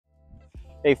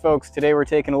Hey folks, today we're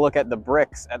taking a look at the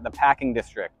Brix at the Packing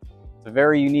District. It's a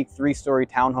very unique 3-story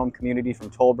townhome community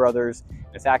from Toll Brothers.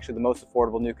 It's actually the most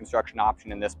affordable new construction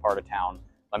option in this part of town.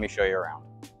 Let me show you around.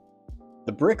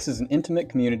 The Brix is an intimate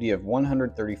community of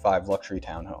 135 luxury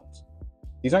townhomes.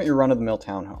 These aren't your run-of-the-mill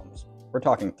townhomes. We're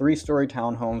talking 3-story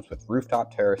townhomes with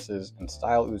rooftop terraces and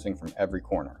style oozing from every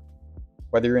corner.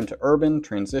 Whether you're into urban,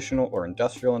 transitional, or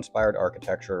industrial-inspired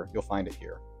architecture, you'll find it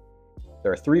here.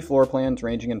 There are 3 floor plans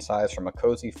ranging in size from a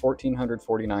cozy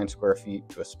 1,449 square feet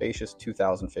to a spacious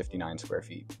 2,059 square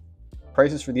feet.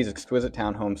 Prices for these exquisite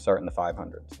townhomes start in the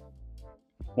 500s.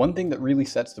 One thing that really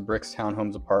sets the Brix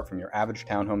townhomes apart from your average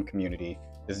townhome community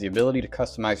is the ability to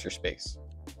customize your space.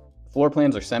 Floor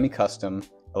plans are semi-custom,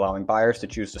 allowing buyers to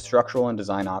choose the structural and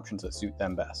design options that suit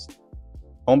them best.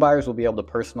 Home buyers will be able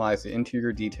to personalize the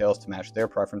interior details to match their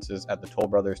preferences at the Toll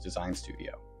Brothers Design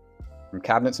Studio. From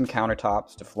cabinets and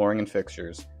countertops to flooring and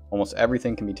fixtures, almost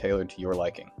everything can be tailored to your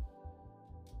liking.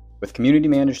 With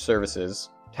community-managed services,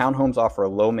 townhomes offer a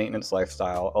low-maintenance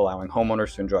lifestyle, allowing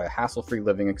homeowners to enjoy a hassle-free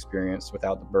living experience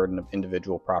without the burden of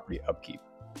individual property upkeep.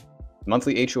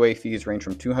 Monthly HOA fees range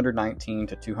from $219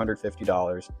 to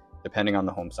 $250, depending on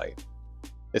the home site.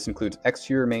 This includes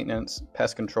exterior maintenance,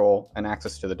 pest control, and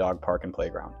access to the dog park and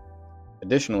playground.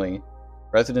 Additionally,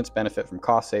 residents benefit from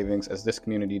cost savings as this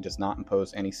community does not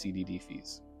impose any CDD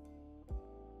fees.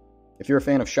 If you're a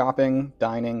fan of shopping,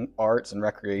 dining, arts, and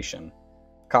recreation,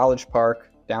 College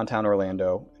Park, downtown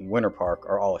Orlando, and Winter Park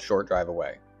are all a short drive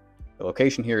away. The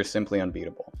location here is simply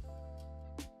unbeatable.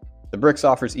 The Brix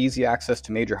offers easy access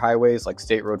to major highways like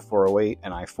State Road 408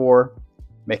 and I-4,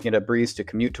 making it a breeze to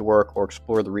commute to work or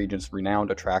explore the region's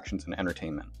renowned attractions and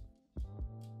entertainment.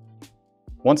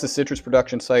 Once a citrus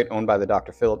production site owned by the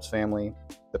Dr. Phillips family,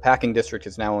 the Packing District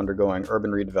is now undergoing urban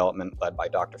redevelopment led by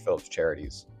Dr. Phillips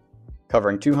Charities.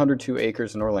 Covering 202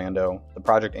 acres in Orlando, the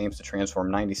project aims to transform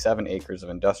 97 acres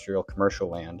of industrial commercial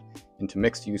land into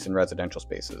mixed-use and residential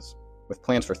spaces, with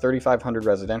plans for 3,500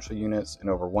 residential units and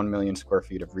over 1 million square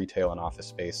feet of retail and office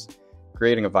space,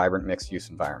 creating a vibrant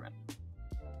mixed-use environment.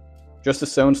 Just a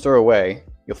stone's throw away,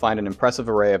 you'll find an impressive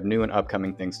array of new and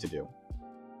upcoming things to do.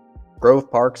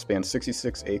 Grove Park spans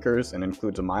 66 acres and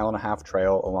includes a 1.5 mile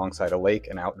trail alongside a lake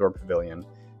and outdoor pavilion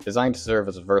designed to serve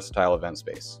as a versatile event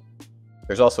space.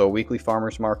 There's also a weekly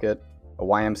farmers market, a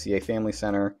YMCA Family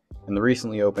Center, and the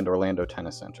recently opened Orlando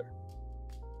Tennis Center.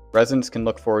 Residents can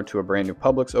look forward to a brand new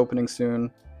Publix opening soon,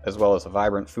 as well as a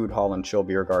vibrant food hall and chill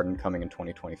beer garden coming in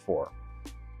 2024.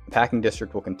 The Packing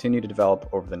District will continue to develop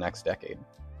over the next decade.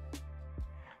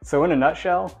 So in a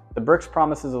nutshell, the Brix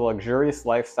promises a luxurious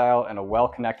lifestyle and a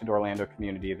well-connected Orlando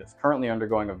community that's currently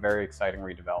undergoing a very exciting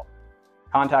redevelopment.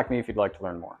 Contact me if you'd like to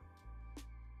learn more.